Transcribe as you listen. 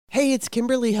Hey, it's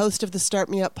Kimberly, host of the Start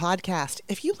Me Up podcast.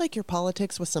 If you like your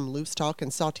politics with some loose talk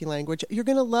and salty language, you're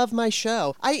going to love my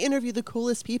show. I interview the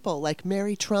coolest people like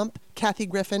Mary Trump, Kathy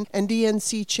Griffin, and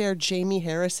DNC Chair Jamie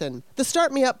Harrison. The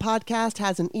Start Me Up podcast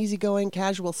has an easygoing,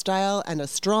 casual style and a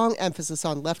strong emphasis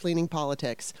on left-leaning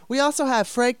politics. We also have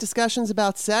frank discussions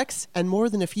about sex and more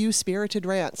than a few spirited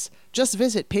rants. Just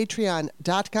visit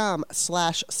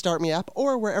patreon.com/startmeup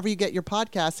or wherever you get your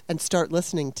podcasts and start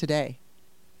listening today.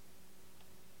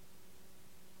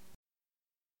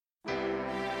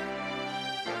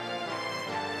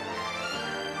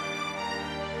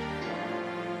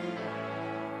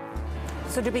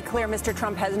 So to be clear, Mr.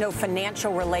 Trump has no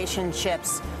financial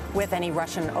relationships with any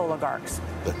Russian oligarchs.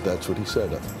 That's what he said.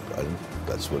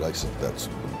 That's what I said. That's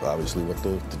obviously what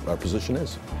our position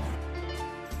is.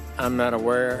 I'm not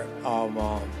aware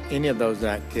of any of those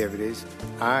activities.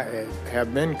 I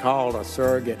have been called a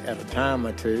surrogate at a time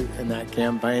or two in that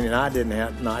campaign, and I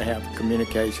not have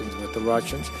communications with the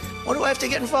Russians. What do I have to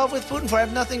get involved with Putin for? I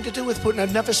have nothing to do with Putin.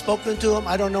 I've never spoken to him.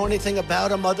 I don't know anything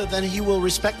about him other than he will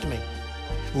respect me.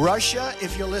 Russia,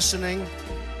 if you're listening,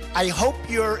 I hope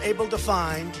you're able to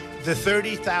find the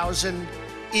 30,000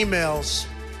 emails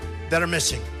that are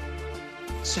missing.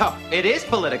 So, it is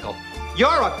political.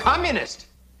 You're a communist.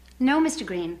 No, Mr.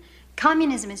 Green.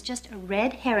 Communism is just a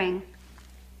red herring.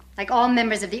 Like all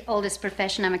members of the oldest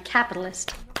profession, I'm a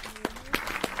capitalist.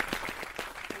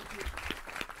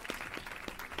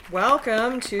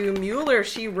 Welcome to Mueller,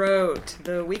 She Wrote,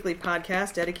 the weekly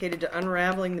podcast dedicated to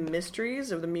unraveling the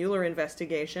mysteries of the Mueller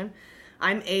investigation.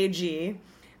 I'm AG.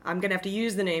 I'm going to have to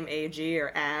use the name AG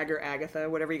or Ag or Agatha,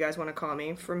 whatever you guys want to call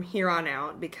me, from here on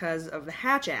out because of the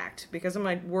Hatch Act. Because of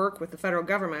my work with the federal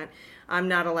government, I'm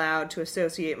not allowed to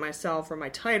associate myself or my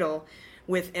title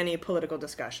with any political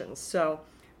discussions. So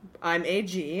I'm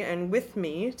AG, and with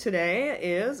me today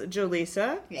is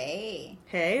Jolisa. Hey.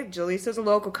 Hey, Jolisa's a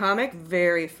local comic,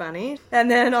 very funny. And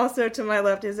then also to my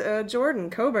left is Jordan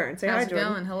Coburn. Say hi, Jordan.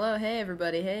 How's it going? Hello, hey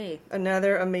everybody, hey.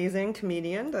 Another amazing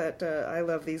comedian that I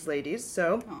love these ladies.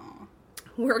 So Aww.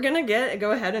 We're going to go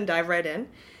ahead and dive right in.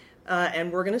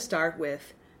 And we're going to start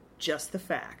with Just the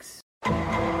Facts. All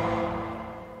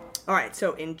right,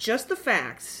 so in Just the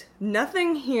Facts,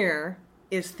 nothing here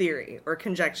is theory or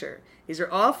conjecture. These are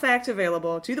all facts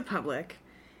available to the public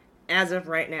as of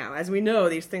right now. As we know,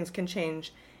 these things can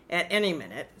change at any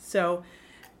minute. So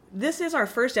this is our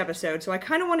first episode, so I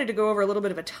kind of wanted to go over a little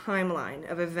bit of a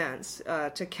timeline of events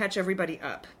to catch everybody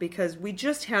up, because we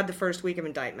just had the first week of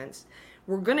indictments.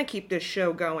 We're going to keep this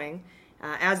show going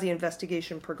as the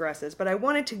investigation progresses, but I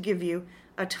wanted to give you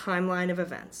a timeline of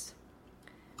events.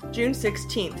 June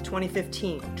 16th,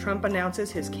 2015, Trump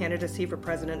announces his candidacy for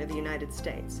President of the United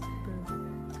States.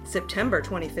 September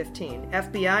 2015,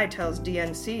 FBI tells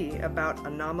DNC about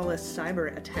anomalous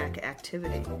cyber attack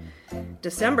activity.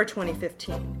 December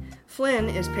 2015, Flynn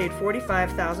is paid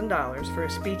 $45,000 for a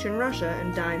speech in Russia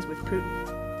and dines with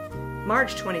Putin.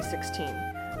 March 2016,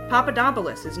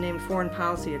 Papadopoulos is named Foreign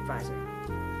Policy Advisor.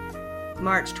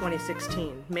 March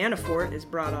 2016, Manafort is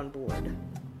brought on board.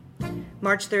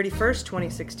 March 31st,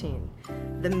 2016,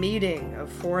 the meeting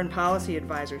of foreign policy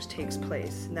advisors takes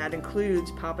place. That includes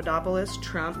Papadopoulos,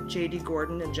 Trump, J.D.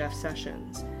 Gordon, and Jeff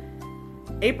Sessions.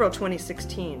 April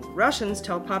 2016, Russians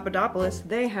tell Papadopoulos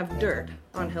they have dirt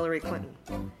on Hillary Clinton.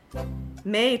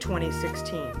 May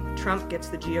 2016, Trump gets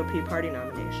the GOP party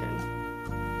nomination.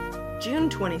 June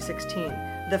 2016,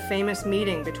 the famous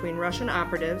meeting between Russian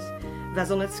operatives,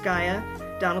 Veselnitskaya,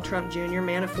 Donald Trump Jr.,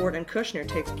 Manafort, and Kushner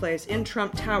takes place in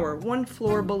Trump Tower, one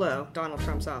floor below Donald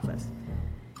Trump's office.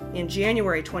 In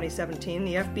January 2017,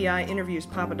 the FBI interviews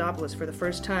Papadopoulos for the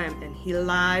first time, and he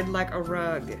lied like a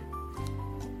rug.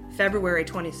 February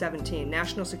 2017,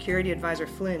 National Security Advisor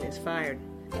Flynn is fired.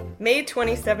 May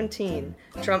 2017,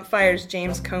 Trump fires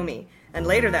James Comey, and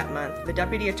later that month, the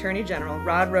Deputy Attorney General,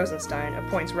 Rod Rosenstein,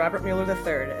 appoints Robert Mueller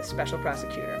III as special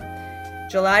prosecutor.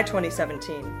 July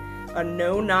 2017, a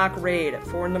no-knock raid at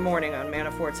 4 in the morning on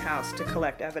Manafort's house to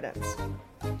collect evidence.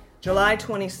 July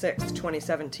 26,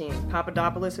 2017,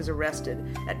 Papadopoulos is arrested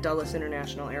at Dulles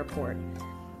International Airport.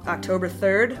 October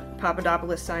 3rd,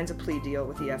 Papadopoulos signs a plea deal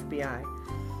with the FBI.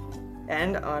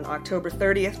 And on October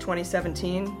 30th,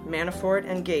 2017, Manafort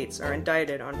and Gates are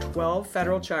indicted on 12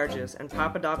 federal charges, and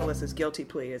Papadopoulos' guilty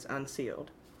plea is unsealed.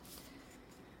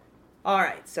 All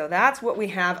right, so that's what we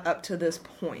have up to this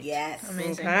point. Yes.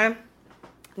 Amazing. Okay?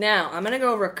 Now, I'm going to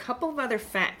go over a couple of other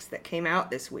facts that came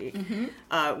out this week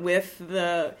with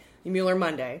the Mueller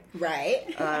Monday.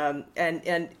 Right.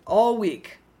 And all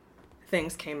week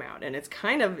things came out, and it's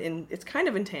kind of insane.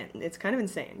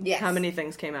 Yes. How many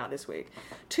things came out this week.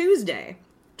 Tuesday,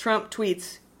 Trump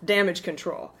tweets damage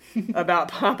control about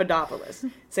Papadopoulos,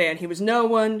 saying he was no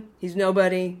one, he's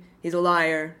nobody, he's a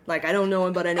liar. Like, I don't know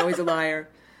him, but I know he's a liar.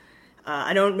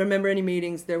 I don't remember any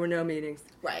meetings. There were no meetings.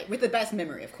 Right, with the best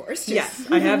memory, of course. Yes,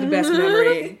 I have the best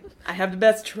memory. I have the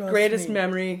best, greatest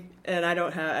memory, and I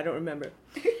don't remember.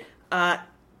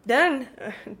 Then,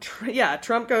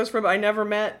 Trump goes from I never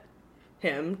met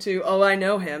him to I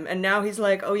know him, and now he's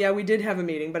like, oh yeah, we did have a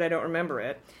meeting, but I don't remember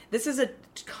it. This is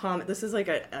like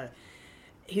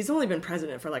he's only been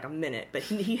president for like a minute, but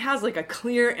he has like a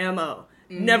clear MO.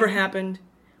 Mm-hmm. Never happened.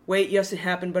 Wait, yes, it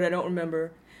happened, but I don't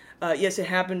remember. Yes, it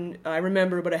happened. I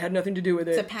remember, but I had nothing to do with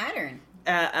it. It's a pattern.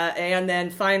 And then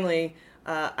finally,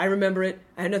 I remember it.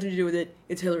 I had nothing to do with it.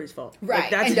 It's Hillary's fault. Right.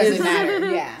 Like, that's it doesn't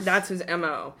matter. Yeah. That's his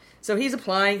MO. So he's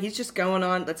applying. He's just going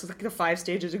on. That's like the 5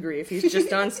 stages of grief. He's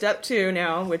just on step 2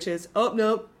 now, which is, oh,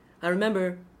 no, I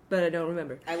remember, but I don't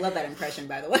remember. I love that impression,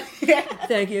 by the way.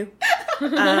 Thank you.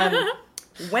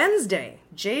 Wednesday,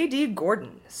 J.D.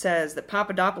 Gordon says that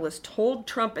Papadopoulos told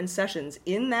Trump and Sessions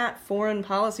in that foreign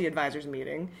policy advisors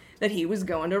meeting that he was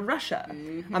going to Russia.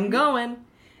 Mm-hmm. I'm going.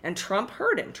 And Trump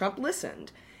heard him. Trump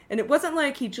listened. And it wasn't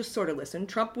like he just sort of listened.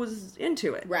 Trump was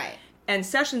into it. Right. And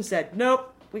Sessions said,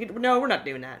 nope, no, we're not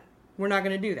doing that. We're not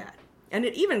going to do that. And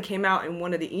it even came out in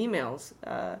one of the emails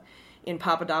in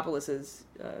Papadopoulos's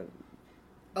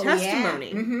testimony,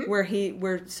 yeah. Mm-hmm.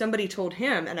 where somebody told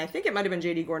him, and I think it might have been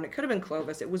J.D. Gordon, it could have been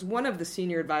Clovis, it was one of the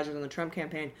senior advisors on the Trump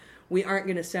campaign, we aren't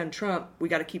going to send Trump, we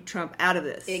got to keep Trump out of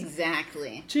this.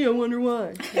 Exactly. Gee, I wonder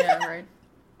why. Yeah, right.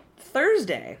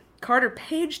 Thursday, Carter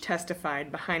Page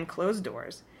testified behind closed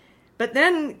doors, but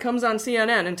then comes on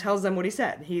CNN and tells them what he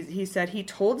said. He said he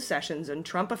told Sessions and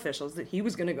Trump officials that he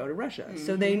was going to go to Russia,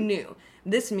 so they knew.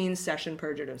 This means Sessions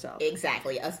perjured himself.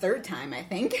 Exactly. A third time, I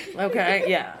think. Okay,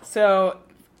 yeah. So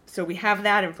we have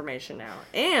that information now.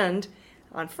 And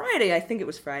on Friday, I think it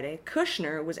was Friday,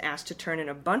 Kushner was asked to turn in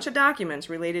a bunch of documents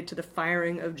related to the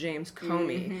firing of James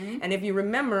Comey. Mm-hmm. And if you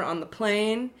remember on the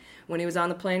plane, when he was on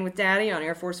the plane with Daddy on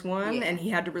Air Force One, and he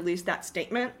had to release that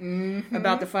statement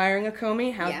about the firing of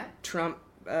Comey, how Trump,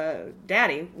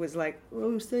 Daddy, was like,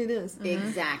 oh, say this.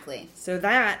 Exactly. So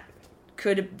there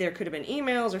could have been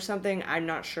emails or something. I'm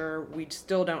not sure. We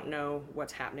still don't know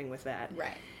what's happening with that.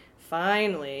 Right.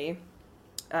 Finally,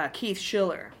 Keith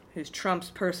Schiller, who's Trump's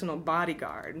personal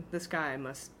bodyguard. This guy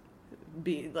must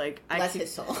be like... Bless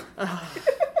his soul.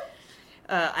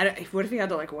 What if he had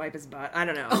to like wipe his butt? I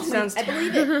don't know. I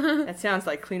believe it. It sounds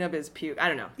like clean up his puke. I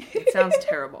don't know. It sounds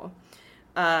terrible.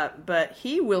 But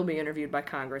he will be interviewed by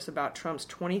Congress about Trump's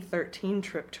 2013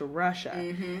 trip to Russia.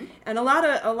 Mm-hmm. And a lot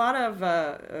of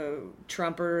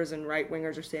Trumpers and right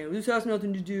wingers are saying this has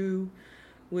nothing to do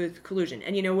with collusion.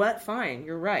 And you know what? Fine,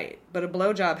 you're right. But a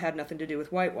blowjob had nothing to do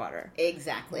with Whitewater.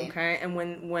 Exactly. Okay? And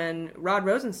when Rod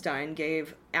Rosenstein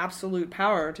gave absolute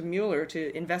power to Mueller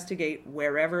to investigate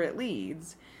wherever it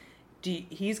leads,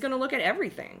 he's going to look at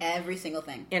everything. Every single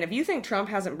thing. And if you think Trump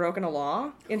hasn't broken a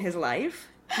law in his life,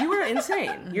 you are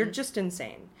insane. You're just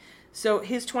insane. So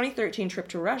his 2013 trip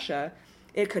to Russia...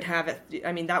 It could have,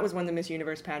 that was when the Miss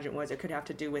Universe pageant was. It could have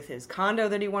to do with his condo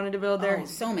that he wanted to build there. Oh,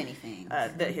 so many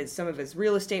things. Some of his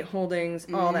real estate holdings,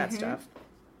 all that stuff.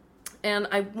 And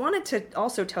I wanted to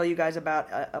also tell you guys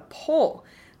about a poll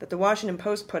that the Washington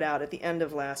Post put out at the end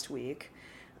of last week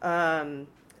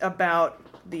about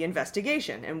the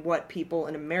investigation and what people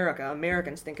in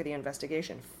Americans think of the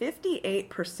investigation.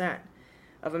 58%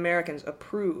 of Americans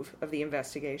approve of the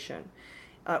investigation,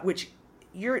 which...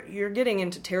 You're getting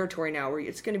into territory now where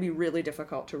it's going to be really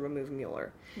difficult to remove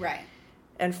Mueller. Right.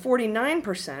 And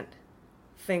 49%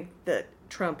 think that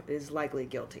Trump is likely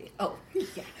guilty. Oh,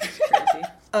 yeah. Crazy.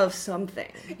 Of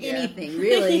something. Anything,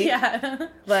 really. Yeah.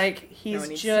 Like, he's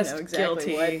just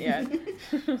exactly guilty.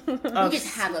 You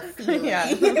just have a feeling.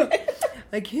 Yeah.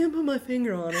 I can't put my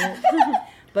finger on it,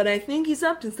 but I think he's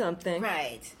up to something.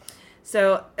 Right.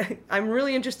 So I'm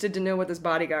really interested to know what this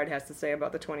bodyguard has to say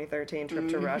about the 2013 trip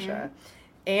to Russia.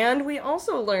 And we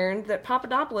also learned that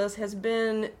Papadopoulos has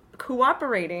been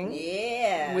cooperating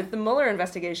with the Mueller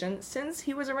investigation since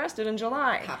he was arrested in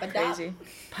July. Crazy.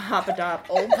 Papadop.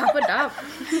 Old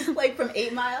Papadop. Like from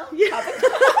 8 Mile? Yeah.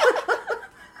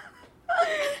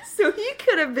 So he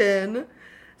could have been...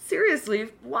 Seriously,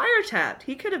 wiretapped.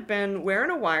 He could have been wearing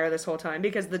a wire this whole time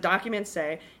because the documents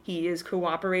say he is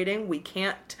cooperating. We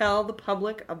can't tell the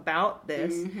public about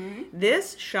this. Mm-hmm.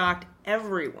 This shocked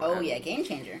everyone. Oh, yeah, game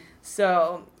changer.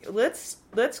 So let's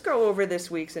go over this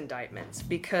week's indictments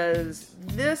because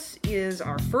this is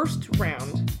our first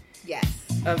round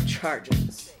of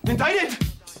charges. Indicted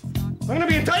I'm gonna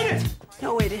be indicted!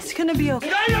 No, wait, it's gonna be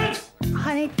okay. Indicted!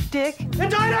 Honey, Dick.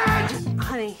 Indicted!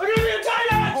 Honey. I'm gonna be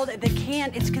indicted! Hold it, they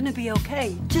can't. It's gonna be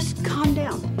okay. Just calm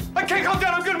down. I can't calm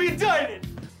down, I'm gonna be indicted!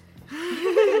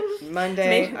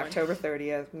 Monday, October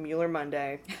 30th, Mueller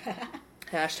Monday.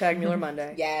 Hashtag Mueller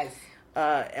Monday. Yes.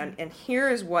 And here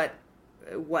is what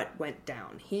went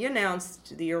down. He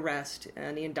announced the arrest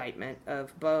and the indictment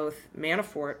of both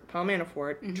Paul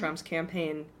Manafort, Trump's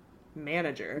campaign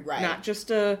manager, Right. not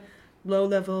just a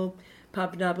low-level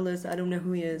Papadopoulos, I don't know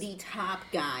who he is. The top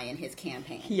guy in his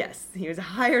campaign. Yes, he was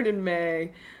hired in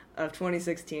May of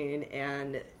 2016,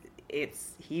 and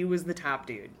he was the top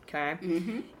dude, okay?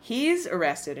 Mm-hmm. He's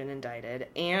arrested and indicted,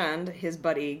 and his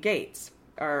buddy Gates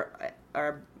are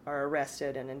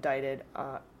arrested and indicted,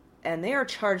 and they are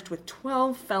charged with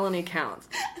 12 felony counts.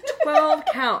 12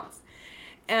 counts.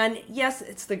 And yes,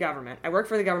 it's the government. I work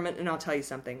for the government, and I'll tell you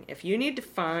something. If you need to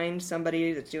find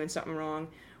somebody that's doing something wrong,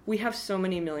 we have so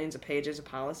many millions of pages of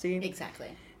policy. Exactly.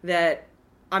 That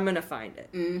I'm going to find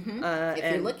it. Mm-hmm.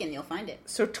 If you're looking, you'll find it.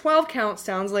 So 12 counts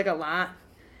sounds like a lot,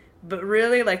 but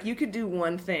really, like, you could do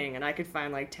one thing, and I could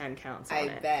find, like, 10 counts on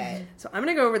it. I bet. So I'm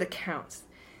going to go over the counts.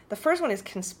 The first one is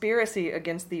conspiracy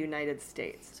against the United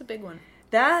States. It's a big one.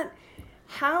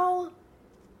 How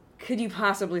could you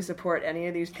possibly support any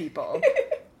of these people?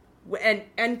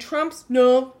 and Trump's,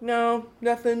 no,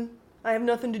 nothing. I have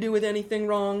nothing to do with anything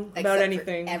wrong about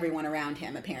anything. For everyone around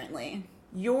him, apparently.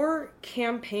 Your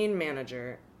campaign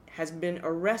manager has been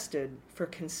arrested for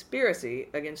conspiracy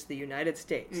against the United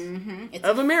States It's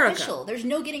of America. Official. There's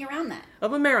no getting around that.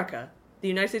 Of America. The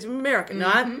United States of America.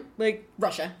 Not, like...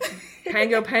 Russia.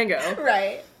 Pango.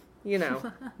 Right. You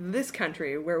know, this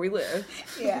country where we live.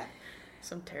 Yeah.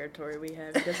 Some territory we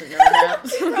have. He doesn't know that.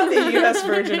 The U.S.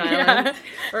 Virgin Islands.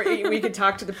 Yeah. Or we could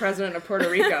talk to the president of Puerto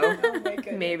Rico. Oh, my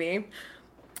goodness. Maybe.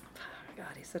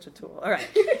 God, he's such a tool. All right.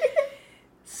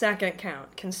 Second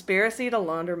count. Conspiracy to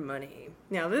launder money.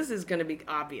 Now, this is going to be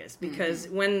obvious because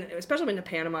especially when the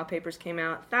Panama Papers came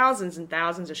out, thousands and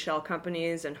thousands of shell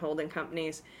companies and holding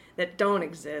companies that don't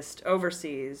exist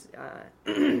overseas.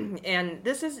 And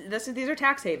these are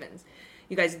tax havens.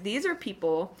 You guys, these are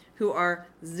people who are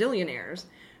zillionaires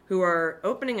who are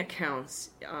opening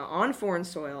accounts on foreign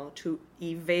soil to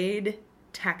evade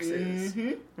taxes.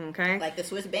 Okay? Like the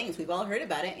Swiss banks. We've all heard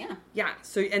about it, yeah. Yeah.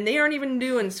 So, and they aren't even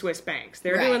doing Swiss banks.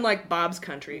 They're doing like Bob's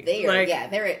country. They are,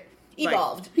 they're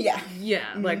evolved. Like, yeah.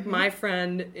 Like my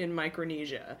friend in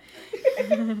Micronesia.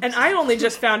 And I only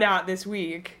just found out this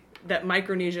week that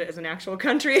Micronesia is an actual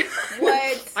country.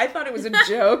 What? I thought it was a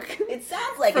joke. It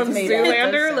sounds like from it's made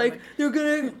Zoolander. Like, they're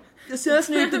gonna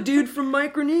assassinate the dude from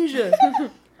Micronesia.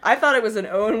 I thought it was an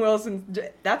Owen Wilson.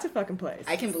 That's a fucking place.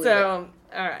 I can believe it. All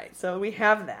right. So we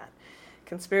have that.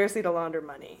 Conspiracy to launder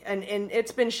money. And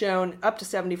it's been shown up to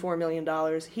 $74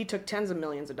 million. He took tens of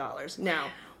millions of dollars.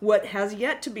 Now, what has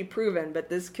yet to be proven, but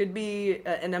this could be,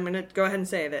 and I'm going to go ahead and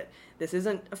say that this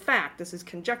isn't a fact, this is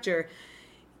conjecture,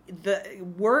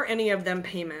 were any of them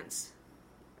payments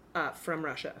from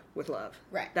Russia with love?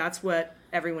 Right. That's what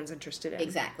everyone's interested in.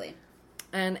 Exactly.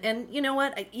 And you know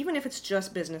what? Even if it's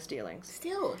just business dealings.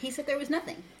 Still, he said there was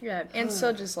nothing. Yeah, and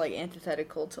so just, like,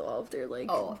 antithetical to all of their, like...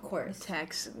 Oh, of course.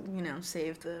 Tax,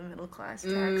 save the middle class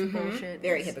tax bullshit.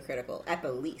 Very hypocritical, at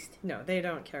the least. No, they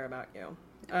don't care about you.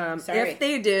 Sorry. If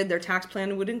they did, their tax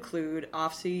plan would include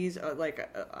offseas,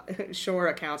 offshore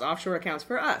accounts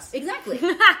for us. Exactly.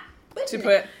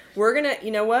 We're gonna,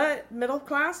 you know what, middle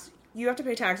class, you have to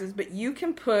pay taxes, but you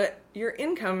can put your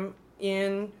income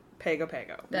in Pago.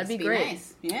 That'd be great.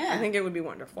 Nice. Yeah. I think it would be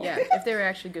wonderful. Yeah, if they were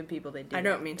actually good people, they'd do I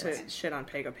don't mean to shit on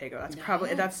Pago.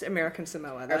 That's American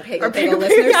Samoa. Our Pago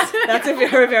listeners. That's a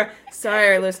very,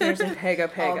 sorry, our listeners in Pago.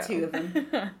 All two of them.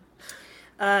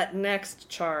 Next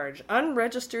charge.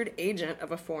 Unregistered agent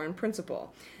of a foreign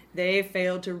principal. They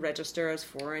failed to register as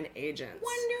foreign agents.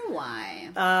 Wonder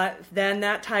why. Then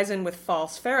that ties in with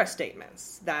false FARA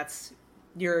statements. That's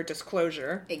your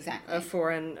disclosure of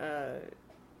foreign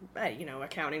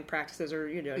accounting practices or,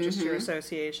 just your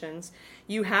associations.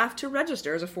 You have to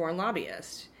register as a foreign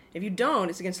lobbyist. If you don't,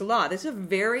 it's against the law. This is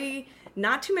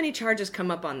not too many charges come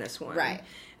up on this one. Right.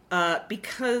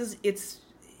 Because it's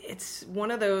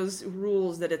one of those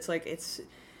rules that there's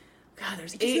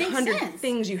 800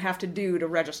 things you have to do to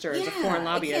register as a foreign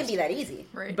lobbyist. It can't be that easy.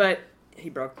 Right. But he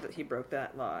broke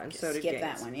that law, and so did Gates.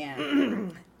 Skip that one, yeah.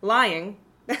 Lying.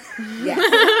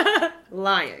 Yes.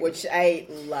 Lying. Which I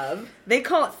love. They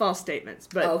call it false statements,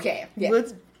 but okay. Yeah.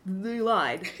 They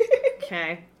lied.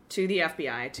 Okay. To the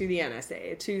FBI, to the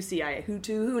NSA, to CIA,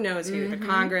 who knows who, the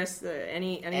Congress,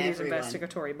 any of these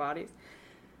investigatory bodies.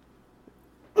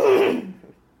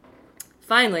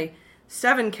 Finally,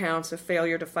 7 counts of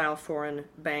failure to file foreign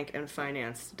bank and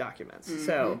finance documents. Mm-hmm.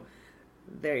 So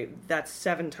that's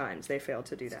 7 times they failed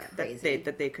to do that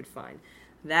that they could find.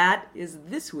 That is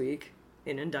this week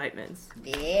in indictments.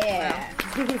 Yeah.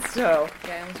 So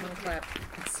I almost want to clap.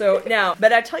 So now,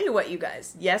 but I tell you what, you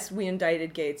guys. Yes, we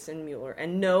indicted Gates and Mueller,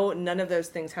 and no, none of those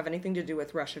things have anything to do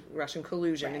with Russian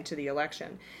collusion into the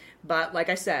election. But like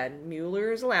I said,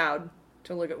 Mueller is allowed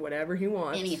to look at whatever he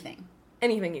wants.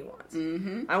 Anything he wants.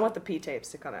 Mm-hmm. I want the P tapes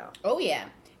to come out. Oh yeah.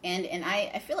 And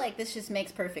I feel like this just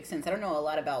makes perfect sense. I don't know a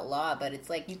lot about law, but it's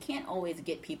like you can't always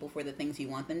get people for the things you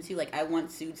want them to. Like, I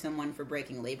once sued someone for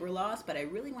breaking labor laws, but I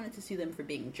really wanted to sue them for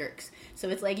being jerks. So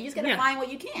it's like, you just gotta find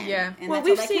what you can. Yeah. And well,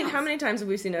 we've seen, how many times have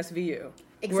we seen SVU?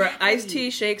 Exactly. Where Ice-T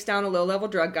shakes down a low-level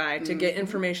drug guy to get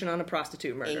information on a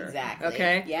prostitute murder. Exactly.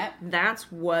 Okay? Yep.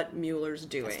 That's what Mueller's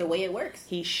doing. That's the way it works.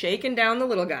 He's shaking down the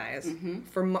little guys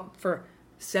for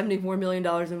 $74 million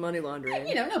in money laundering.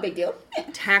 You know, no big deal.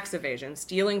 Tax evasion,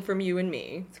 stealing from you and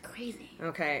me. It's crazy.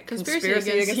 Okay. Conspiracy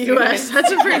against the U.S.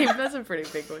 That's a pretty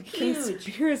big one.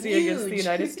 Conspiracy against the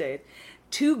United States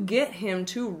to get him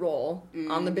to roll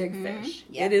on the big fish.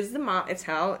 Yep. It is that's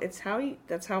how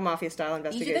mafia style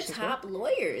investigations. These are the top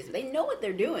lawyers. They know what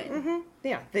they're doing. Mm-hmm.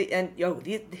 Yeah.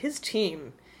 His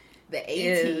team. The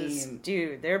A-team.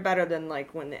 Dude, they're better than,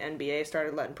 like, when the NBA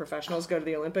started letting professionals go to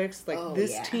the Olympics. Like,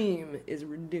 this team is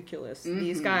ridiculous. Mm-hmm.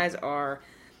 These guys are...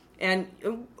 And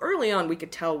early on, we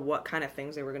could tell what kind of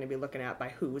things they were going to be looking at by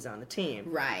who was on the team.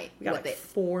 Right. We got,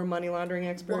 4 money laundering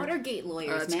experts. Watergate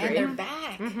lawyers, man. Great. They're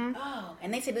back. Mm-hmm. Oh,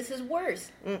 and they say this is worse.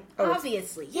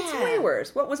 Obviously, It's way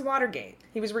worse. What was Watergate?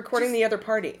 He was recording the other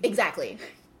party. Exactly.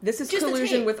 This is just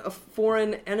collusion with a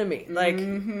foreign enemy. Like...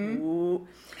 Mm-hmm.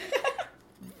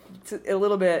 It's a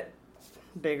little bit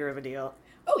bigger of a deal.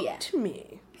 Oh, yeah. To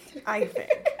me, I think.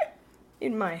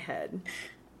 In my head.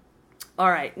 All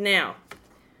right, now,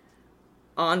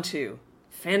 on to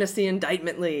Fantasy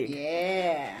Indictment League.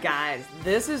 Yeah. Guys,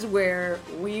 this is where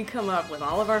we come up with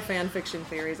all of our fan fiction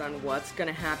theories on what's going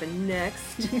to happen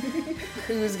next,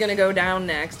 who's going to go down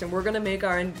next, and we're going to make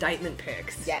our indictment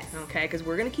picks. Yes. Okay, because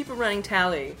we're going to keep a running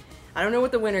tally. I don't know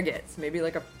what the winner gets. Maybe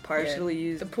like a partially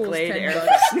used Glade air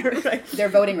freshener. Right? Their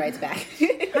voting rights back.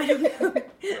 I don't know.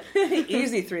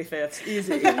 Easy 3/5.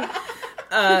 Easy.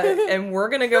 And we're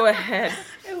going to go ahead.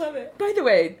 I love it. By the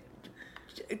way,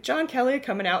 John Kelly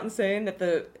coming out and saying that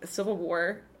the Civil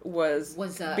War was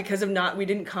because of we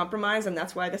didn't compromise, and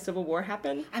that's why the Civil War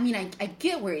happened. I mean, I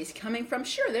get where he's coming from.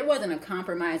 Sure, there wasn't a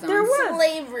compromise on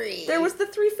slavery. There was the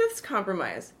 3/5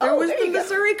 compromise. There was the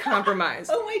Missouri Compromise.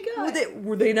 Oh my God.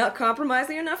 Were they not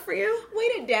compromising enough for you?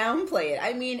 Way to downplay it.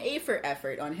 I mean, A for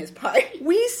effort on his part.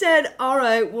 We said, all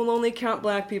right, we'll only count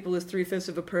black people as 3/5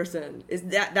 of a person. Is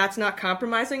that's not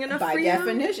compromising enough for you? By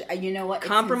definition, you know what?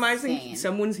 Compromising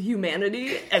someone's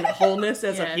humanity and wholeness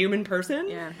as a human person?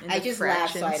 Yeah. I just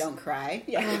laugh so I don't cry.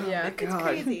 Yeah. It's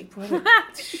crazy.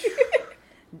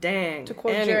 Dang. To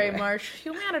quote Jerry Marsh,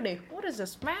 humanity. What is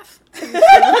this, math?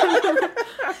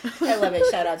 I love it.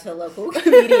 Shout out to a local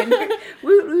comedian.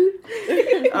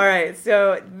 All right,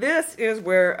 so this is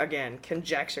where, again,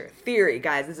 conjecture, theory.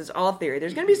 Guys, this is all theory.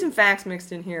 There's going to be some facts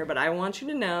mixed in here, but I want you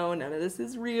to know none of this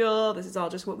is real. This is all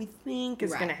just what we think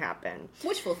is going to happen.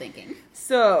 Wishful thinking.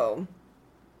 So,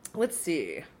 let's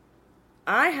see.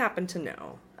 I happen to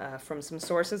know from some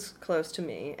sources close to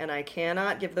me, and I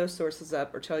cannot give those sources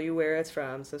up or tell you where it's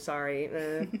from, so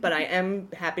sorry. But I am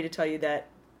happy to tell you that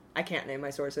I can't name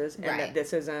my sources, and that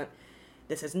this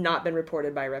has not been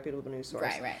reported by a reputable news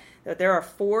source. Right. That there are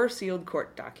 4 sealed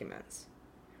court documents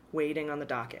waiting on the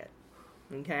docket.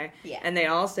 Okay? Yeah. And they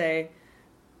all say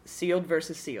sealed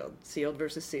versus sealed, sealed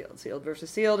versus sealed, sealed versus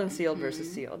sealed, and sealed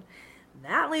versus sealed.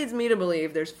 That leads me to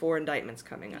believe there's 4 indictments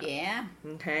coming up. Yeah.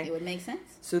 Okay. It would make sense.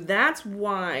 So that's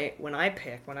why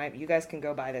you guys can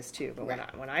go buy this too, but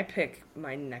when I pick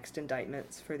my next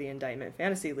indictments for the Indictment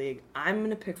Fantasy League, I'm going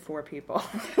to pick 4 people.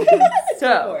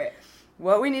 So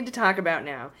what we need to talk about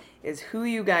now is who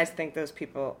you guys think those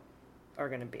people are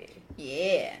going to be.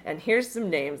 Yeah. And here's some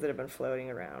names that have been floating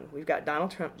around. We've got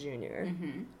Donald Trump Jr.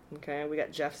 Mm-hmm. Okay. We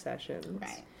got Jeff Sessions.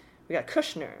 Right. We got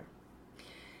Kushner.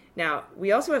 Now,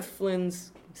 we also have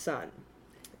Flynn's son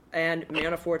and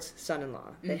Manafort's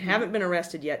son-in-law. They haven't been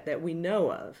arrested yet that we know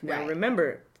of. Now,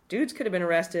 remember, dudes could have been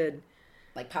arrested...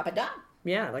 Like Papa Doc.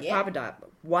 Yeah, like Papa Doc.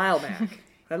 A while back.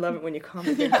 I love it when you call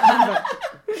me Papa.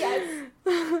 Yes.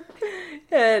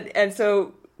 And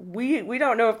so we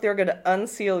don't know if they're going to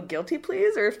unseal guilty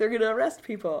pleas or if they're going to arrest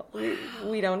people.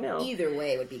 We don't know. Either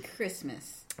way, it would be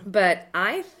Christmas. But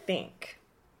I think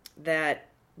that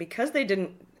because they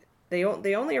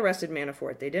only arrested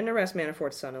Manafort. They didn't arrest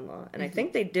Manafort's son-in-law. And I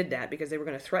think they did that because they were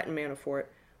going to threaten Manafort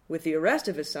with the arrest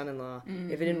of his son-in-law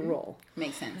if it didn't roll.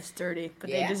 Makes sense. It's dirty, but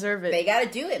they deserve it. They got to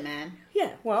do it, man.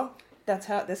 Yeah, well,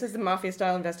 this is the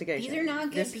mafia-style investigation. These are not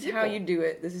good This people. is how you do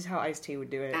it. This is how Ice-T would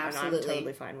do it, Absolutely. and I'm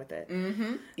totally fine with it.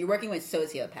 Mm-hmm. You're working with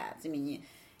sociopaths. I mean,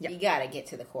 you got to get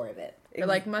to the core of it. They're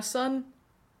like, my son,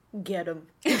 get him.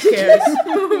 Who cares?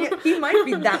 He might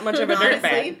be that much of a dirtbag.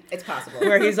 Honestly, it's possible.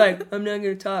 Where he's like, I'm not going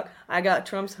to talk. I got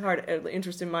Trump's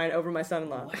interest in mind over my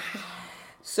son-in-law. Wow.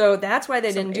 So that's why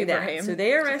they didn't do that. So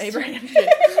they arrested...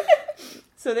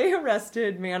 So they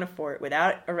arrested Manafort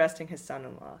without arresting his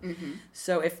son-in-law. Mm-hmm.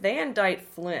 So if they indict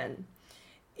Flynn,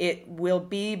 it will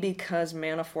be because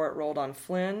Manafort rolled on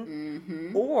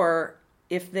Flynn, or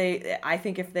if they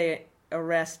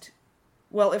arrest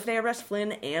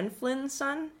Flynn and Flynn's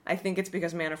son, I think it's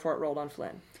because Manafort rolled on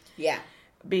Flynn. Yeah.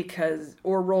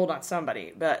 Or rolled on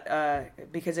somebody. But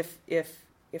because if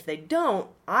they don't,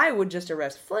 I would just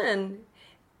arrest Flynn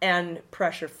and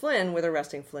pressure Flynn with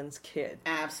arresting Flynn's kid.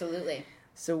 Absolutely.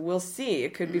 So we'll see.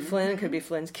 It could be Flynn, it could be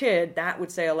Flynn's kid. That would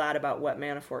say a lot about what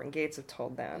Manafort and Gates have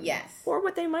told them. Yes. Or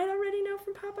what they might already know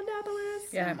from Papadopoulos.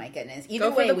 Yeah. Oh my goodness. Either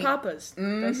Go way, for the papas.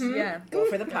 Go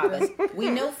for the papas. We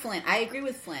know Flynn. I agree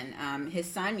with Flynn. His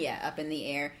son, up in the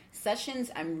air.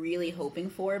 Sessions, I'm really hoping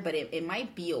for, but it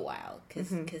might be a while.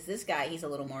 Because this guy, he's a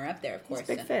little more up there, of course. He's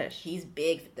big fish. He's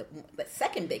big. The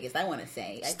second biggest, I want to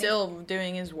say. Still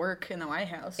doing his work in the White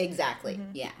House. Exactly.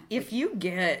 Yeah. If you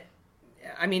get...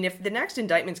 if the next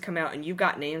indictments come out and you've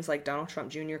got names like Donald Trump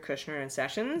Jr., Kushner, and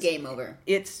Sessions... Game over.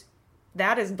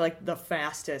 That is like the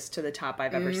fastest to the top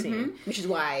I've ever seen. Which is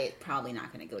why it's probably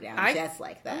not going to go down just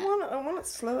like that. I want to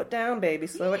slow it down, baby.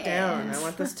 Slow it down. I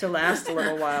want this to last a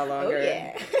little while longer. Oh,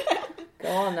 yeah. Go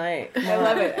all night. I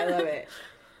love it.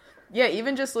 Yeah,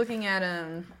 even just looking at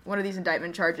one of these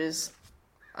indictment charges...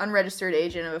 unregistered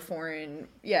agent of a foreign,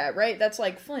 right? That's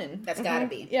like Flynn. That's gotta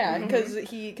be. Yeah,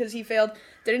 because he failed.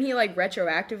 Didn't he like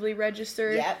retroactively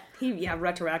register? Yep. He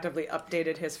retroactively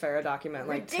updated his FARA document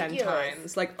like Ridiculous. 10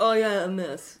 times. Like, oh yeah, and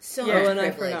this. So much much I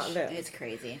privilege. forgot this. It's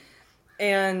crazy.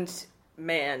 And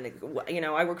man,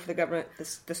 I work for the government.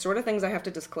 The sort of things I have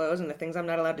to disclose and the things I'm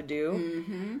not allowed to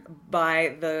do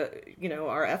by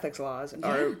our ethics laws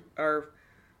are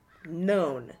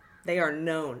known. They are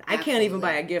known. Absolutely. I can't even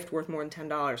buy a gift worth more than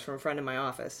 $10 from a friend in my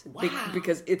office. Wow.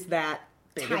 Because it's that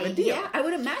big of a deal. Yeah, I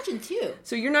would imagine too.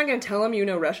 So you're not going to tell them you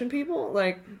know Russian people?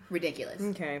 Like, ridiculous.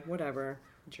 Okay, whatever.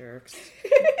 Jerks.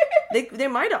 they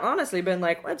might have honestly been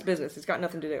like, well, it's business. It's got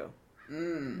nothing to do.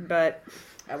 But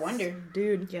I wonder.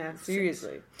 Dude,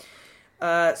 seriously.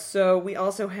 So we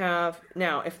also have,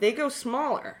 now, if they go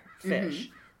smaller fish,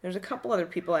 there's a couple other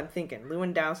people I'm thinking.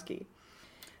 Lewandowski.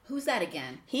 Who's that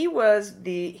again? He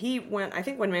went, I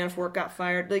think when Manafort got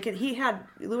fired,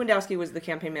 Lewandowski was the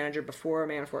campaign manager before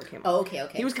Manafort came on. Oh, okay.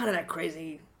 He was kind of that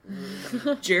crazy,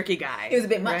 jerky guy. It was a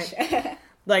bit much. Right?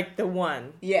 Like the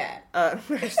one. Yeah.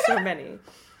 There's so many.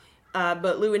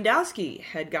 But Lewandowski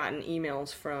had gotten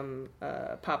emails from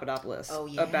Papadopoulos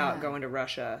about going to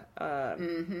Russia.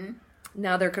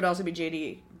 Now there could also be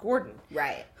J.D. Gordon,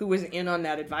 right, who was in on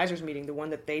that advisors meeting, the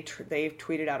one that they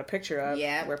tweeted out a picture of,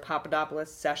 where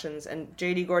Papadopoulos, Sessions, and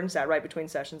J.D. Gordon sat right between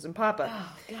Sessions and Papa.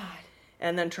 Oh God!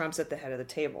 And then Trump's at the head of the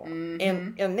table,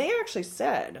 and they actually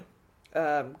said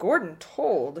Gordon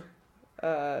told.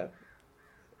 I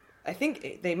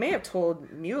think they may have told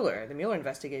Mueller, the Mueller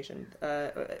investigation,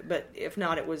 but if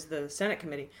not, it was the Senate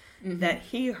committee, that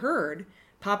he heard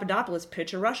Papadopoulos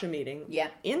pitch a Russia meeting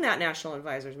in that national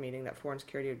advisors meeting, that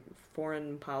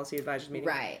foreign policy advisors meeting,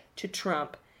 to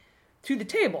Trump, to the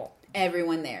table.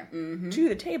 Everyone there. To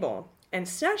the table. And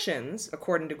Sessions,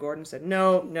 according to Gordon, said,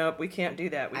 nope, we can't do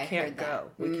that. We can't go.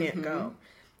 We can't go.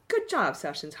 Good job,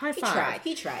 Sessions. High five.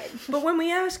 He tried. But when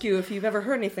we ask you if you've ever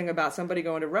heard anything about somebody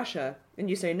going to Russia,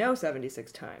 and you say no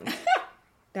 76 times...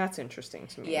 That's interesting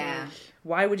to me. Yeah.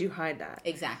 Why would you hide that?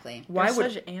 Exactly. They're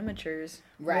such amateurs.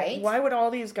 Right? Why would all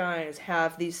these guys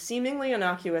have these seemingly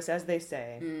innocuous, as they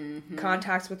say,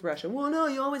 contacts with Russia? Well, no,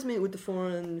 you always meet with the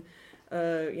foreign,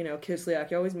 Kislyak.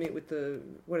 You always meet with the,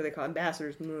 what do they call it,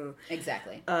 ambassadors.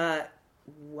 Exactly.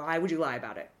 Why would you lie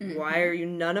about it? Why are you,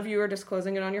 none of you are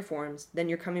disclosing it on your forms, then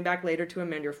you're coming back later to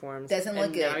amend your forms. Doesn't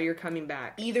look good. Now you're coming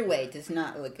back. Either way, does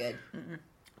not look good.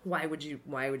 Why would you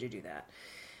do that?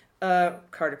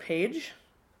 Carter Page.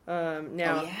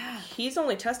 He's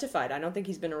only testified. I don't think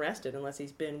he's been arrested unless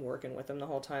he's been working with him the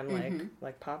whole time,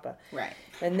 like Papa. Right.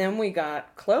 And then we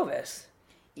got Clovis.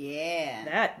 Yeah.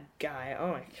 That guy. Oh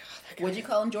my god. What'd you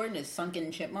call him, Jordan? A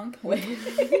sunken chipmunk?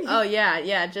 Oh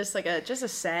yeah, just a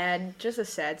sad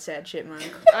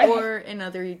chipmunk. Or in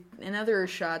other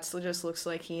shots, it just looks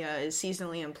like he is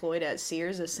seasonally employed at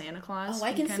Sears as Santa Claus. Oh,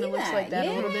 I can see looks that. Like that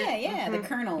a little bit. Yeah, the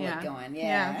Colonel Yeah. look going.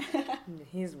 Yeah.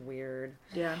 He's weird.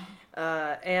 Yeah.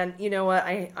 And you know what?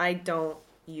 I don't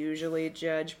usually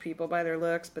judge people by their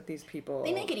looks, but these people...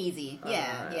 They make it easy.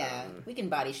 Yeah. We can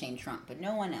body shame Trump, but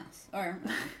no one else. Or, I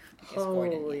guess Holy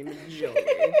Gordon. moly.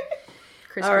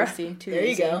 Chris All right. Christie. Too There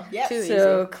easy. you go. Yep. Too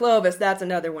So easy. Clovis, that's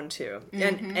another one too.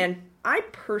 Mm-hmm. And I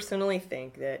personally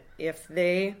think that if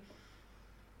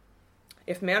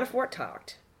Manafort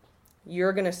talked,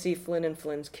 you're going to see Flynn and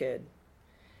Flynn's kid.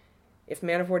 If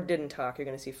Manafort didn't talk, you're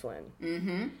going to see Flynn.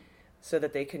 Mm-hmm. So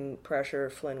that they can pressure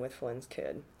Flynn with Flynn's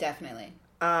kid. Definitely.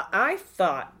 I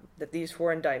thought that these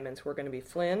 4 indictments were going to be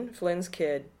Flynn, Flynn's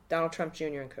kid, Donald Trump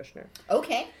Jr., and Kushner.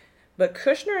 Okay. But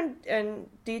Kushner and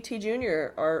DT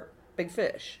Jr. are big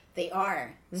fish. They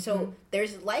are. Mm-hmm. So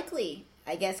there's likely,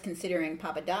 I guess, considering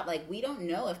Papa Dot, like, we don't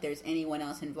know if there's anyone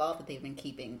else involved that they've been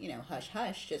keeping,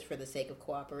 hush-hush, just for the sake of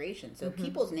cooperation. So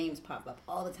people's names pop up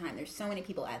all the time. There's so many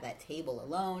people at that table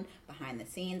alone, behind the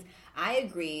scenes. I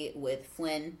agree with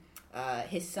Flynn.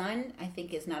 His son, I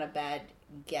think, is not a bad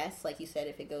guess, like you said,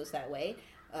 if it goes that way.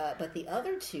 But the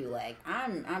other two, like,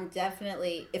 I'm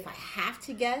definitely, if I have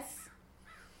to guess...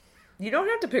 You don't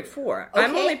have to pick 4. Okay.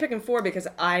 I'm only picking 4 because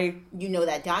You know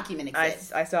that document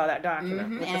exists. I saw that document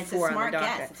with and the it's 4 a on the smart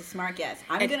docket. guess. It's a smart guess.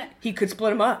 He could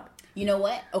split them up. You know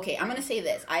what? Okay, I'm going to say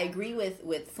this. I agree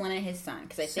with Flynn and his son,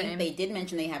 because I think Same. they did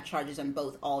mention they have charges on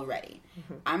both already.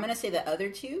 I'm going to say the other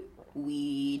 2,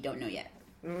 we don't know yet.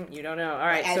 You don't know. All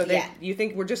right, so you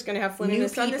think we're just going to have Flynn and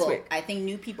his son this week? I think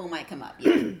new people might come up.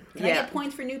 Yeah. Can I get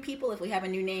points for new people if we have a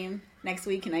new name next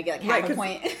week? Can I get half a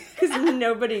point? Because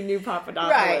nobody knew Papadopoulos.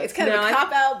 Right, it's kind of a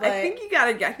cop out, but I think you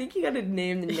got to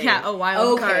name the name. Yeah, a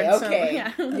wild card. Okay.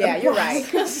 So, yeah, you're right.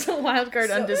 It's a wild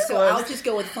card undisclosed. So I'll just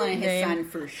go with Flynn and his son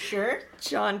for sure.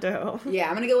 John Doe. Yeah,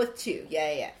 I'm going to go with 2.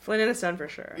 Yeah. Flynn and his son for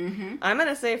sure. I'm going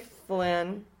to say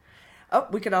Flynn. Oh,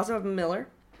 we could also have Miller.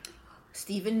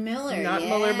 Stephen Miller. Not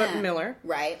Mueller, but Miller.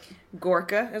 Right.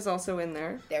 Gorka is also in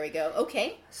there. There we go.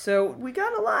 Okay. So we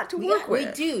got a lot to work with.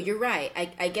 We do. You're right.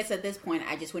 I guess at this point,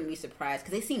 I just wouldn't be surprised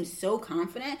because they seem so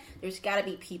confident. There's got to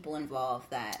be people involved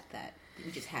that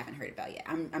we just haven't heard about yet.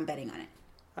 I'm betting on it.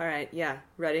 All right. Yeah.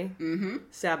 Ready? Mm-hmm.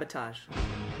 Sabotage.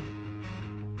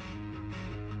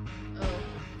 Oh.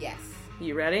 Yes.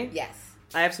 You ready? Yes.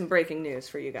 I have some breaking news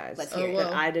for you guys. Let's hear it.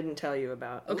 That I didn't tell you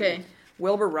about. Okay. Ooh.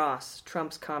 Wilbur Ross,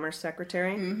 Trump's Commerce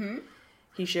Secretary. Mm-hmm.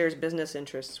 He shares business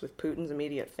interests with Putin's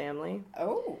immediate family.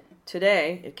 Oh.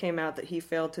 Today, it came out that he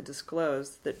failed to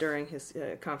disclose that during his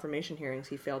confirmation hearings,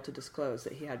 he failed to disclose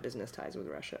that he had business ties with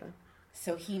Russia.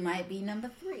 So he might be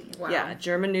number 3. Wow. Yeah,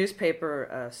 German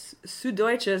newspaper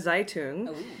Süddeutsche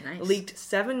Zeitung Nice. leaked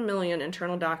 7 million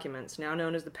internal documents, now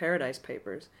known as the Paradise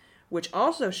Papers, which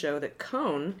also show that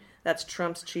Cohn, that's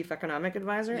Trump's chief economic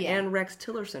advisor, and Rex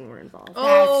Tillerson were involved.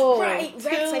 That's right.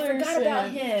 Rex, I forgot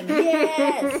about him.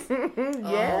 Yes.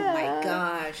 Yeah. Oh, my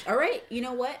gosh. All right. You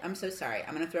know what? I'm so sorry.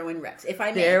 I'm going to throw in Rex. If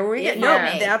I may. There we go. If No,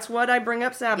 I may. that's what I bring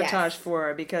up sabotage Yes.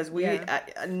 for, because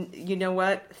you know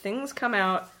what? Things come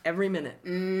out every minute.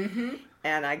 Mm-hmm.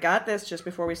 And I got this just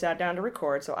before we sat down to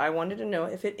record, so I wanted to know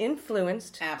if it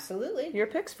influenced Absolutely. your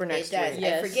picks for next It does. week.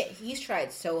 Yes. I forget. He's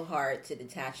tried so hard to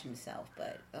detach himself,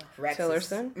 but Rex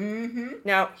Tillerson? Mm-hmm.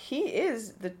 Now, he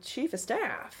is the chief of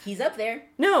staff. He's up there.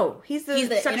 No, he's the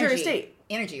Secretary energy. of State.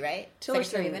 Energy, right? Tillerson,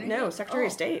 Secretary of Energy? no, Secretary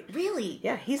of State. Really?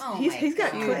 Yeah, he's Oh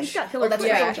got my Hillary that's Clinton.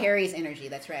 right. Perry's energy.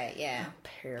 That's right. Yeah.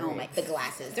 Perry. Oh my, the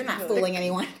glasses. They're not fooling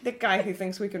anyone. The guy who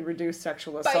thinks we can reduce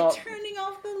sexual By assault turning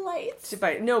off the lights.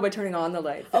 by turning on the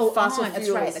lights. Oh, fossil on.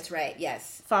 fuels. That's right.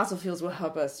 Yes. Fossil fuels will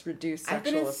help us reduce I've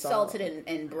sexual been assault. insulted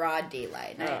in broad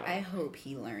daylight. And I hope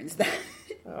he learns that.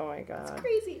 Oh my god. It's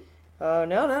crazy. Oh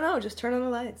no! Just turn on the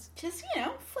lights. Just,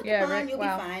 flick Yeah, them on, right. you'll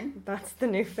Wow. be fine. That's the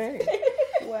new thing.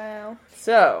 Wow.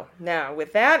 So now,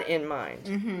 with that in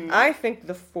mind, I think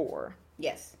the 4.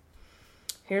 Yes.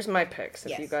 Here's my picks.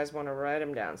 If Yes. you guys want to write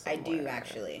them down I somewhere. do,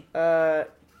 actually.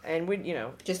 And we,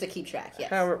 Just to keep track, yes.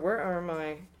 where are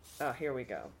my? Oh, here we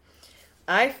go.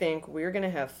 I think we're gonna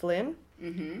have Flynn,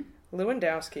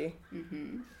 Lewandowski,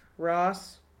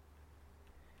 Ross,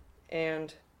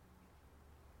 and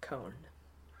Cohn.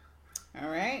 All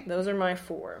right. Those are my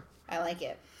 4. I like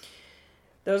it.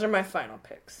 Those are my final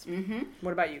picks.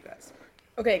 What about you guys?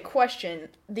 Okay, question.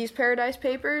 These Paradise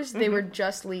Papers, they were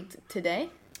just leaked today?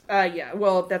 Yeah.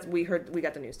 Well, we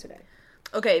got the news today.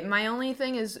 Okay, my only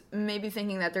thing is maybe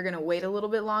thinking that they're going to wait a little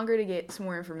bit longer to get some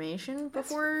more information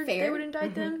before they would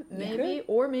indict them. Maybe. Yeah.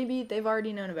 Or maybe they've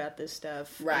already known about this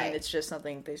stuff. Right. And it's just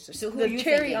something they just... So who the are you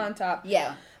cherry thinking? On top.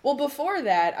 Yeah. Well, before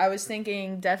that, I was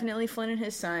thinking definitely Flynn and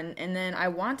his son, and then I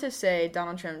want to say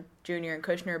Donald Trump Jr. and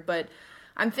Kushner, but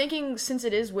I'm thinking since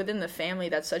it is within the family,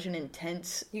 that's such an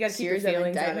intense series of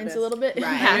indictments a little bit.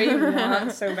 Right. I know you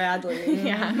want so badly.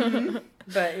 Yeah.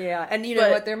 But yeah, and you know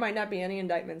what? There might not be any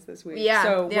indictments this week. Yeah.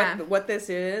 So what this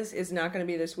is not going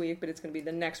to be this week, but it's going to be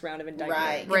the next round of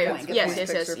indictments. Right.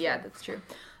 Yes. Yeah, that's true.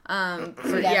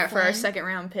 For our second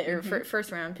round pick or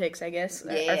first round picks, I guess.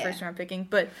 Our first round picking,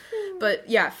 but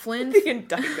yeah, Flynn. The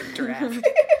indictment draft.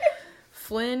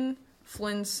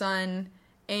 Flynn's son.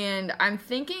 And I'm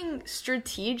thinking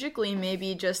strategically,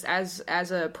 maybe just as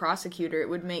a prosecutor, it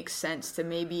would make sense to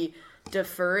maybe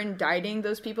defer indicting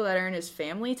those people that are in his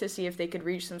family to see if they could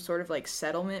reach some sort of like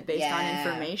settlement based on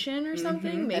information or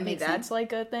something. Maybe that's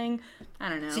like a thing. I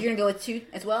don't know. So you're gonna go with 2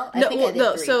 as well?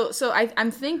 No. So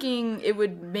I'm thinking it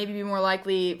would maybe be more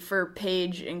likely for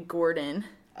Paige and Gordon.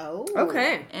 Oh,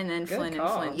 okay. And then Flynn and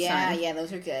Flynn's son. Yeah,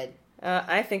 those are good.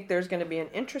 I think there's going to be an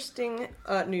interesting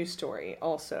news story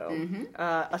also.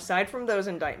 Aside from those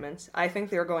indictments, I think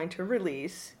they're going to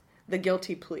release the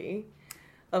guilty plea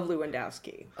of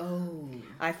Lewandowski. Oh.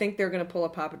 I think they're going to pull a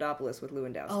Papadopoulos with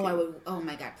Lewandowski. Oh, I would. Oh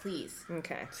my God, please.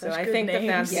 Okay, so I think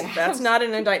that's not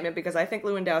an indictment because I think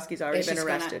Lewandowski's already been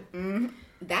arrested.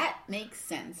 That makes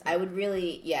sense. I would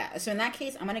really, So in that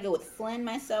case, I'm going to go with Flynn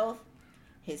myself,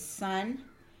 his son,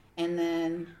 and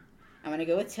then I'm going to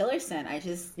go with Tillerson.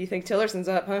 You think Tillerson's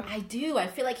up, huh? I do. I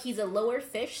feel like he's a lower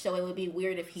fish, so it would be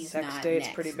weird if he's not State's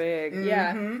next. pretty big.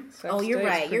 Yeah. Oh, you're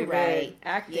right. You're right.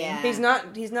 Acting. Yeah. He's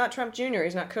not Trump Jr.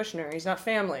 He's not Kushner. He's not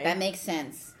family. That makes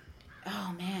sense.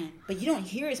 Oh, man. But you don't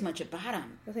hear as much about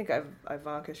him. I think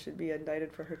Ivanka should be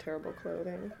indicted for her terrible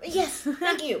clothing. Yes.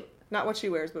 Thank you. Not what she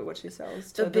wears, but what she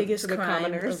sells to the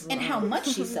commoners. And how much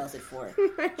she sells it for.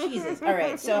 Jesus. All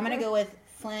right. So I'm going to go with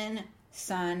Flynn,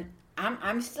 son.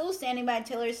 I'm still standing by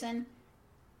Tillerson.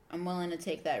 I'm willing to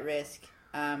take that risk.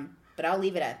 But I'll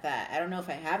leave it at that. I don't know if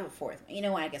I have a fourth. You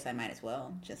know what? I guess I might as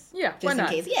well. Just why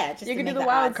not? In case. Yeah, just you to can make do the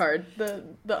wild card, the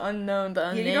unknown, the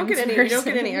unnamed. You don't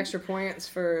get any extra points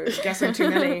for guessing too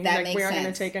many. That makes we aren't sense.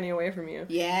 going to take any away from you.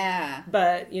 Yeah.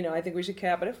 But I think we should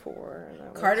cap it at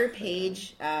 4. Carter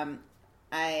Page.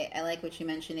 I like what you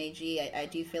mentioned, AG. I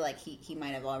do feel like he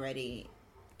might have already,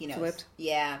 flipped.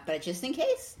 Yeah, but just in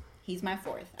case. He's my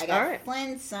 4th. I got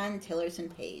Flynn, son,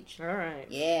 Tillerson, Page. All right.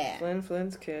 Yeah.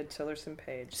 Flynn's kid, Tillerson,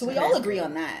 Page. So we all agree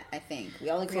on that, I think.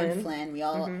 We all agree on Flynn. We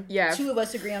all, 2 of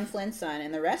us agree on Flynn's son,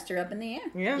 and the rest are up in the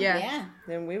air. Yeah.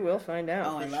 Then we will find out.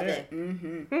 Oh, I love it.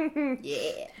 Mm-hmm.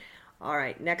 Yeah. All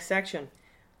right, next section.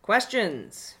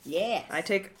 Questions. Yes. I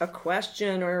take a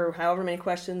question or however many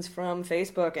questions from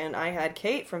Facebook, and I had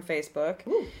Kate from Facebook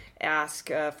ask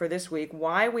for this week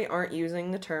why we aren't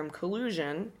using the term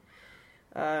collusion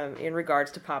in regards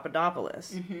to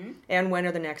Papadopoulos, and when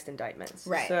are the next indictments?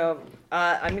 Right. So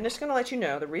I'm just going to let you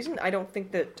know the reason I don't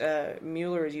think that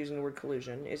Mueller is using the word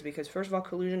collusion is because first of all,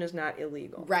 collusion is not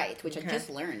illegal. Right, which I just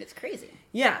learned. It's crazy.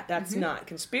 Yeah, that's not.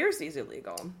 Conspiracy is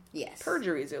illegal. Yes.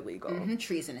 Perjury is illegal.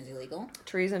 Treason is illegal.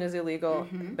 Treason is illegal.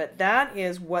 But that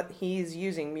is what he's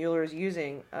using. Mueller is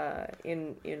using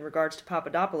in regards to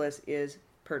Papadopoulos is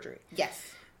perjury.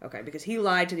 Yes. Okay, because he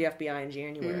lied to the FBI in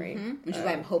January. Which is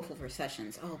why I'm hopeful for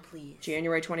Sessions. Oh, please.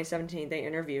 January 2017, they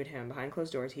interviewed him behind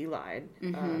closed doors. He lied.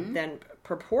 Then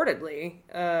purportedly,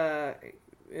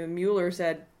 Mueller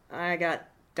said, I got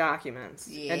documents.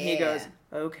 Yeah. And he goes,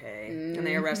 okay. And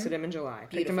they arrested him in July.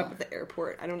 Picked him up at the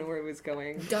airport. I don't know where he was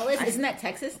going. Dulles? Isn't that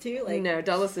Texas, too? No,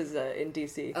 Dulles is in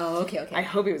D.C. Oh, okay. I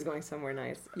hope he was going somewhere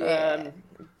nice. Yeah.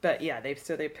 But yeah, they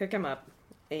pick him up,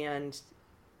 and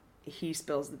he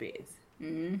spills the beans.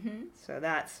 So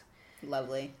that's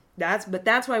lovely. That's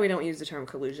why we don't use the term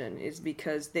collusion, is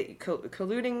because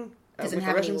colluding doesn't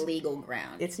have any legal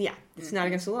ground. It's not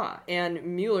against the law. And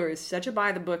Mueller is such a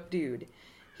by the book dude.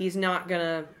 He's not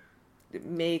gonna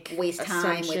waste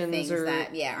time with things that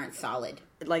aren't solid.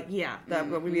 That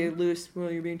would be loose.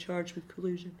 Well, you're being charged with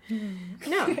collusion.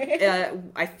 No,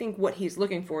 I think what he's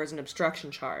looking for is an obstruction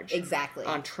charge. Exactly.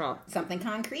 On Trump. Something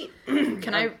concrete.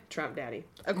 Can I, Trump daddy.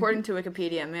 According to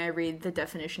Wikipedia, may I read the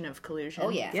definition of collusion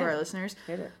for our listeners?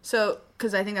 Yeah. So,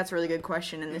 because I think that's a really good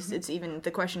question, and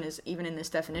the question is even in this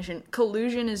definition.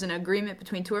 Collusion is an agreement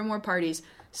between 2 or more parties,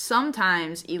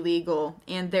 sometimes illegal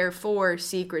and therefore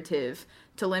secretive,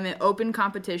 to limit open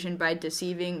competition by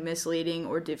deceiving, misleading,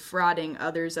 or defrauding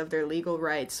others of their legal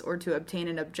rights, or to obtain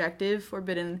an objective,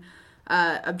 forbidden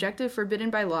objective forbidden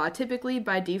by law, typically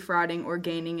by defrauding or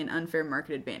gaining an unfair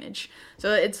market advantage.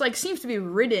 So it's like seems to be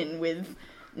ridden with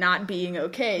not being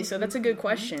okay. So that's a good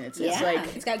question. It's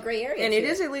like it's got gray areas. And it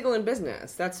is illegal in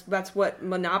business. That's what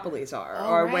monopolies are.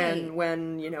 Or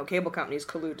when cable companies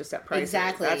collude to set prices.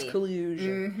 Exactly. That's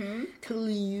collusion. Mm-hmm.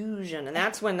 Collusion. And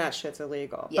that's when that shit's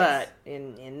illegal. Yes. But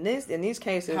in these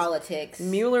cases, politics.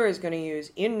 Mueller is going to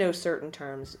use, in no certain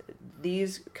terms,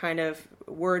 these kind of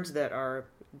words that are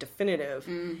definitive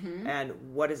and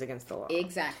what is against the law.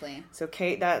 Exactly. So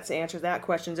Kate, that answers that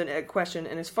question.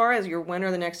 And as far as your when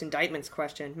are the next indictments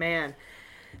question, man,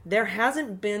 there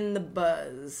hasn't been the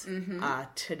buzz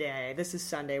today. This is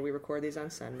Sunday. We record these on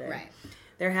Sunday. Right.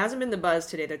 There hasn't been the buzz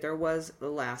today that there was the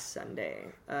last Sunday.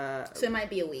 So it might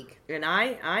be a week. And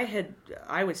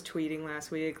I was tweeting last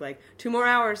week, like, 2 more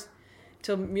hours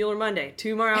till Mueller Monday.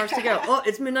 2 more hours to go. Oh,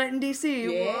 it's midnight in D.C.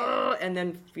 Yeah. Whoa. And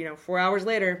then, 4 hours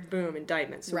later, boom,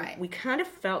 indictments. So right. We kind of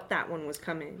felt that one was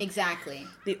coming. Exactly.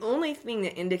 The only thing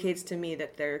that indicates to me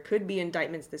that there could be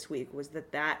indictments this week was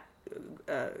that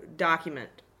document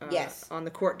yes. on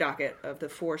the court docket of the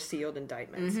 4 sealed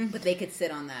indictments. Mm-hmm. But they could sit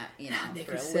on that, they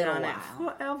for could a sit little on while.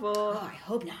 it forever. Oh, I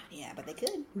hope not. Yeah, but they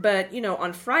could. But,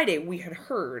 on Friday, we had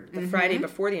heard, the Friday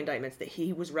before the indictments, that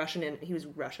he was Russian and he was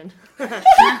Russian. We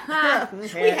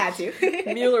had to.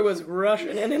 Mueller was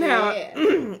rushing in and out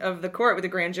of the court with the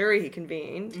grand jury he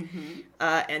convened.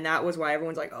 And that was why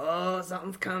everyone's like, oh,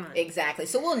 something's coming. Exactly.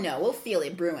 So we'll know. We'll feel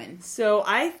it brewing. So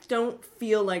I don't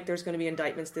feel like there's going to be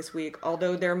indictments this week,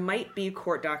 although there might be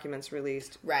court documents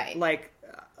released. Right. Like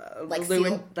the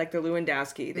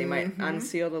Lewandowski. They might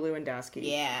unseal the Lewandowski.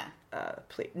 Yeah.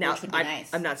 Plea. Now,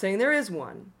 I'm not saying there is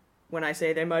one. When I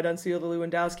say they might unseal the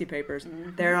Lewandowski papers,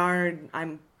 there are.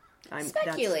 I'm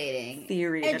speculating.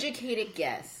 Theory. Educated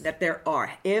guess. That there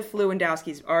are. If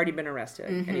Lewandowski's already been arrested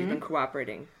and he's been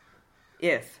cooperating,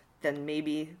 then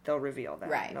maybe they'll reveal that.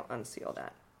 Right. They'll unseal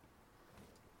that.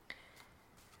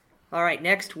 All right,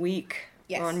 next week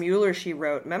on Mueller, she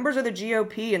wrote, members of the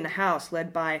GOP in the House,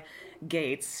 led by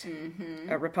Gates,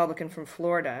 a Republican from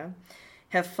Florida,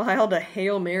 have filed a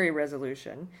Hail Mary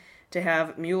resolution to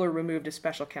have Mueller removed as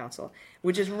special counsel,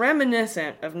 which is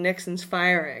reminiscent of Nixon's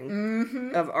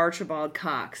firing of Archibald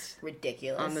Cox.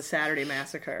 Ridiculous. On the Saturday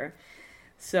Massacre.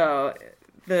 So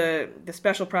the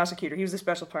special prosecutor, he was the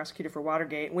special prosecutor for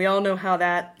Watergate. We all know how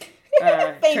that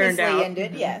turned out.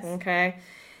 Ended, yes. Okay.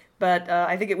 But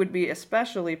I think it would be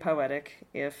especially poetic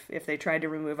if they tried to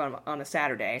remove on a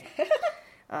Saturday.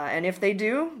 And if they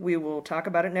do, we will talk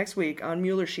about it next week on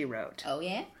Mueller, She Wrote. Oh,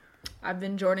 yeah? I've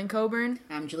been Jordan Coburn.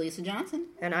 I'm Jaleesa Johnson.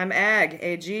 And I'm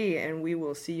AG, and we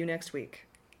will see you next week.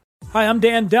 Hi, I'm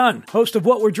Dan Dunn, host of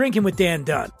What We're Drinking with Dan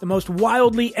Dunn, the most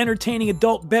wildly entertaining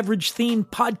adult beverage-themed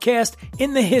podcast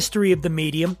in the history of the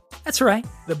medium. That's right,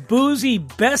 the boozy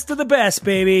best of the best,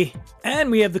 baby.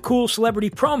 And we have the cool celebrity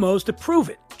promos to prove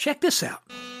it. Check this out.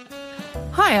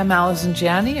 Hi, I'm Allison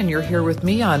Janney, and you're here with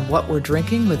me on What We're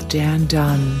Drinking with Dan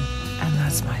Dunn. And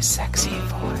that's my sexy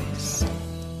voice.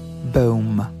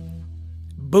 Boom.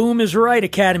 Boom is right,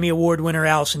 Academy Award winner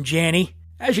Allison Janney.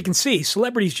 As you can see,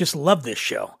 celebrities just love this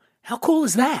show. How cool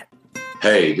is that?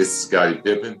 Hey, this is Scottie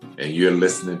Pippen, and you're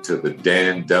listening to The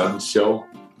Dan Dunn Show.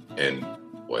 And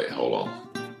wait, hold on.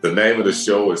 The name of the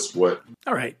show is what?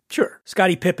 All right, sure.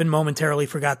 Scottie Pippen momentarily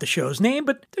forgot the show's name,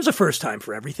 but there's a first time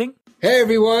for everything. Hey,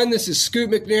 everyone, this is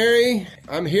Scoot McNairy.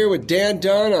 I'm here with Dan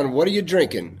Dunn on What Are You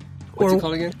Drinking? What's it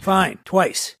called again? Fine,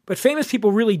 twice. But famous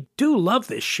people really do love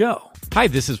this show. Hi,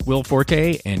 this is Will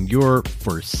Forte, and you're,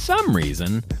 for some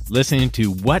reason, listening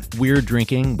to What We're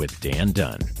Drinking with Dan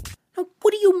Dunn. Now,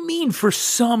 what do you mean, for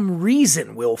some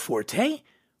reason, Will Forte?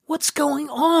 What's going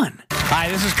on? Hi,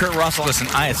 this is Kurt Russell. Listen,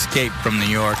 I escaped from New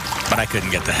York, but I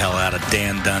couldn't get the hell out of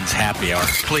Dan Dunn's happy hour.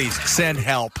 Please, send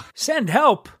help. Send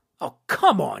help? Oh,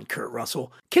 come on, Kurt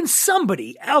Russell. Can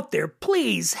somebody out there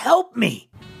please help me?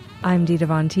 I'm Dita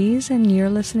Von Teese, and you're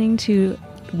listening to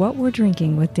What We're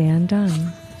Drinking with Dan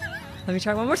Dunn. Let me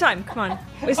try one more time. Come on.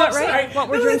 Is that right? Sorry. What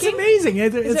we're drinking? It's amazing.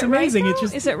 It's amazing. Right,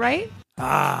 Is it right?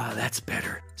 Ah, that's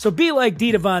better. So be like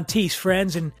Dita Von Teese,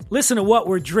 friends, and listen to What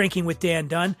We're Drinking with Dan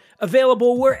Dunn,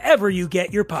 available wherever you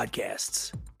get your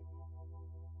podcasts.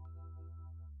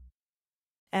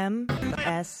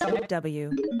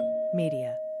 MSW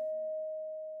Media.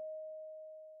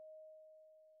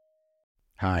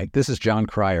 Hi, this is John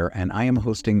Cryer, and I am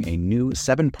hosting a new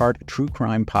 7-part true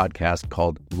crime podcast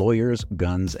called Lawyers,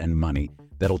 Guns, and Money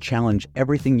that'll challenge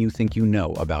everything you think you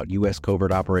know about U.S.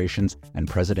 covert operations and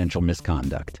presidential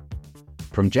misconduct.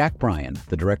 From Jack Bryan,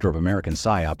 the director of American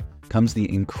PSYOP, comes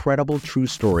the incredible true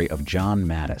story of John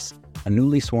Mattis, a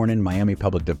newly sworn-in Miami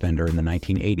public defender in the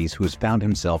 1980s who has found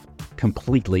himself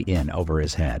completely in over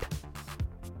his head.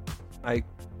 I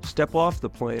step off the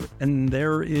plane, and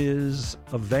there is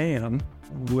a van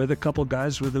with a couple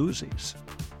guys with Uzis.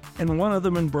 And one of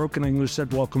them in broken English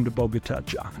said, "Welcome to Bogota,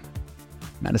 John."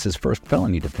 Mattis's first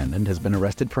felony defendant has been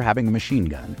arrested for having a machine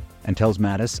gun and tells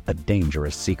Mattis a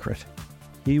dangerous secret.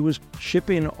 He was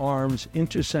shipping arms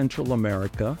into Central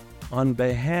America on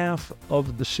behalf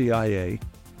of the CIA.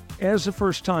 As a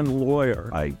first-time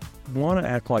lawyer, I want to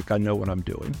act like I know what I'm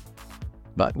doing.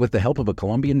 But with the help of a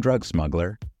Colombian drug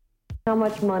smuggler... How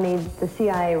much money the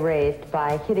CIA raised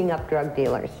by hitting up drug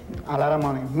dealers? A lot of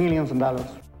money, millions of dollars.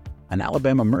 An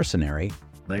Alabama mercenary...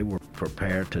 They were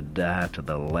prepared to die to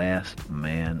the last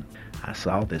man. I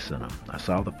saw this in them. I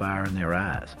saw the fire in their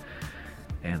eyes.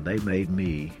 And they made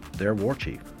me their war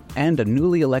chief. And a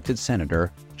newly elected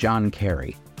senator, John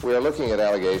Kerry. We are looking at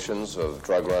allegations of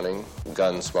drug running,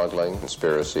 gun smuggling,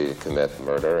 conspiracy to commit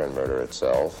murder and murder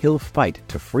itself. He'll fight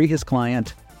to free his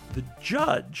client. The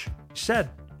judge said,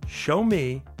 "Show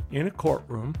me in a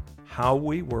courtroom how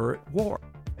we were at war."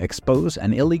 Expose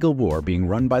an illegal war being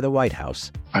run by the White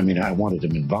House. I mean, I wanted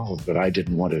him involved, but I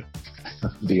didn't want to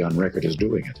be on record as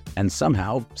doing it. And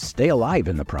somehow stay alive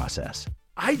in the process.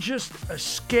 I just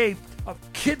escaped a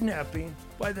kidnapping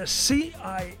by the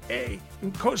CIA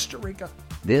in Costa Rica.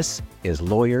 This is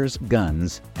Lawyers,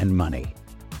 Guns, and Money.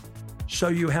 So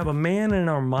you have a man in an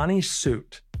Armani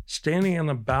suit standing on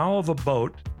the bow of a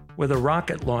boat with a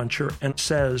rocket launcher and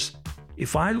says,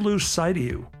 "If I lose sight of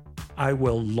you, I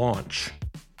will launch.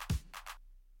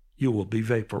 You will be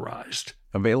vaporized."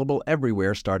 Available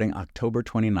everywhere starting October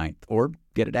 29th, or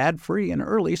get it ad-free and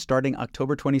early starting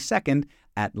October 22nd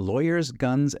at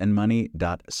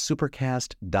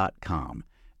lawyersgunsandmoney.supercast.com.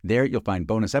 There you'll find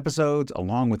bonus episodes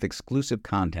along with exclusive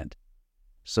content.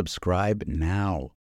 Subscribe now.